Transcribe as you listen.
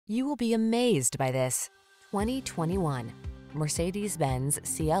You will be amazed by this 2021 Mercedes-Benz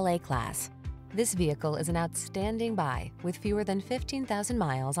CLA class. This vehicle is an outstanding buy with fewer than 15,000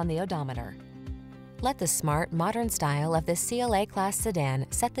 miles on the odometer. Let the smart, modern style of this CLA class sedan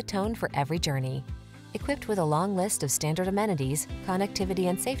set the tone for every journey. Equipped with a long list of standard amenities, connectivity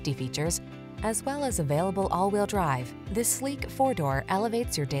and safety features, as well as available all-wheel drive, this sleek four-door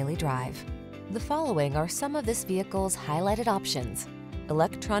elevates your daily drive. The following are some of this vehicle's highlighted options: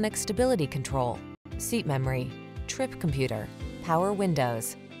 electronic stability control, seat memory, trip computer, power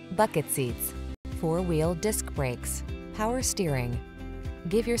windows, bucket seats, four-wheel disc brakes, power steering.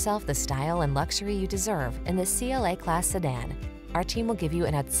 Give yourself the style and luxury you deserve in this CLA class sedan. Our team will give you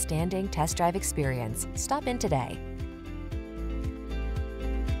an outstanding test drive experience. Stop in today.